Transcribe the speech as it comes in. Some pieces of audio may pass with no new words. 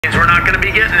We're not going to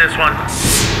be getting this one.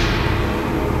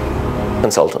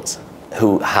 Consultants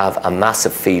who have a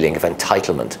massive feeling of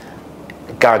entitlement,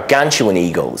 gargantuan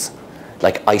egos,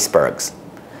 like icebergs,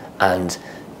 and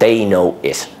they know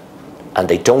it, and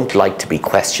they don't like to be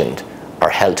questioned or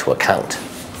held to account.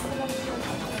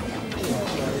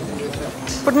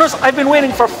 But nurse, I've been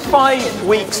waiting for 5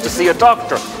 weeks to see a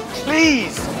doctor.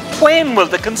 Please, when will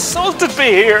the consultant be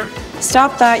here?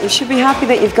 Stop that. You should be happy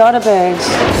that you've got a bed.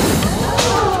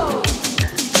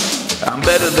 I'm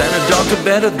better than a doctor,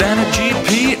 better than a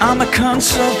GP. I'm a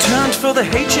consultant for the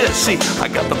HSE. I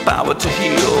got the power to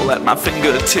heal at my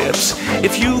fingertips.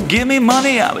 If you give me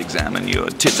money, I'll examine your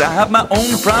tits. I have my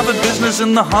own private business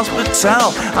in the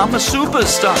hospital. I'm a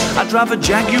superstar, I drive a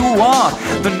Jaguar.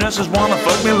 The nurses wanna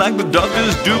fuck me like the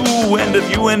doctors do. And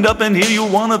if you end up in here, you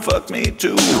wanna fuck me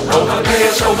too. Overpay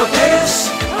us, overpay us.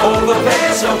 Overpay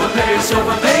us, overpay us,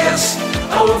 overpay us.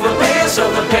 Overpay us,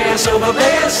 overpay us,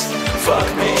 overpay us. Fuck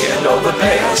me and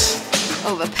overpay us.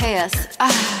 Overpay us.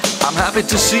 I'm happy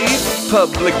to see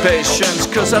public patients,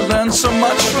 cause I learned so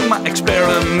much from my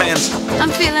experiments. I'm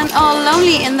feeling all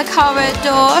lonely in the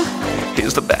corridor.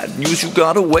 Here's the bad news, you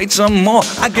gotta wait some more.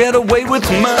 I get away with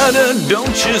murder,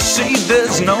 don't you see?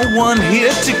 There's no one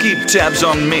here to keep tabs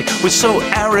on me. We're so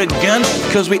arrogant,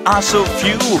 cause we are so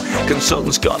few.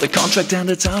 Consultants got a contract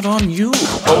and it's out on you.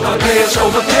 Overpay us,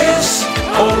 overpay us.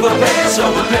 Overpay us,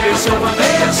 overpay us,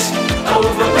 overpay us.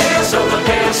 Overpay us,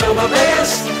 overpay us, overpay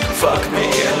us. Fuck me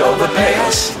and overpay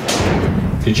us.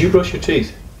 Did you brush your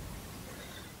teeth?